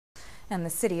And the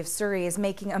city of Surrey is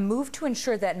making a move to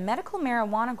ensure that medical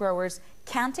marijuana growers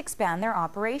can't expand their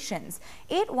operations.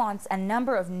 It wants a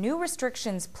number of new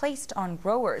restrictions placed on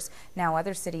growers. Now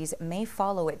other cities may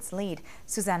follow its lead.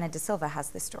 Susanna De Silva has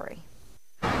this story.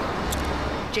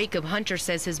 Jacob Hunter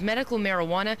says his medical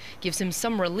marijuana gives him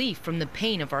some relief from the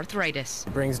pain of arthritis.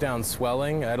 It brings down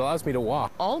swelling. It allows me to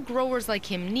walk. All growers like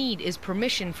him need is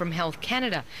permission from Health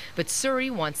Canada, but Surrey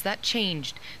wants that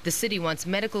changed. The city wants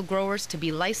medical growers to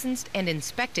be licensed and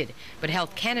inspected, but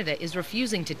Health Canada is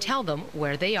refusing to tell them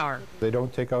where they are. They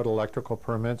don't take out electrical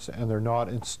permits, and they're not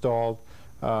installed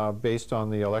based on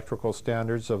the electrical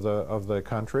standards of the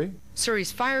country.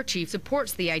 Surrey's fire chief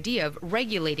supports the idea of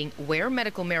regulating where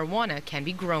medical marijuana can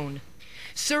be grown.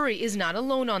 Surrey is not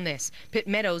alone on this. Pitt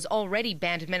Meadows already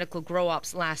banned medical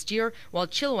grow-ops last year, while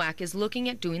Chilliwack is looking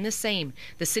at doing the same.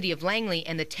 The city of Langley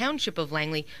and the township of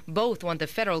Langley both want the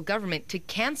federal government to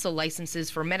cancel licenses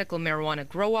for medical marijuana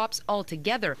grow-ops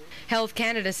altogether. Health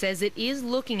Canada says it is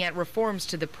looking at reforms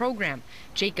to the program.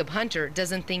 Jacob Hunter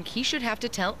doesn't think he should have to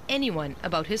tell anyone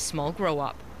about his small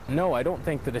grow-op. No, I don't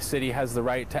think that a city has the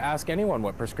right to ask anyone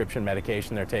what prescription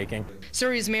medication they're taking.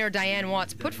 Surrey's Mayor Diane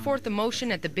Watts put forth a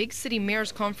motion at the Big City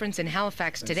Mayors Conference in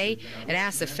Halifax today. It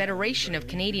asks the Federation of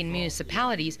Canadian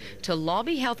Municipalities to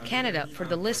lobby Health Canada for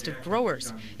the list of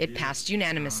growers. It passed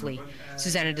unanimously.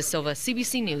 Susanna De Silva,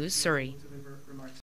 CBC News, Surrey.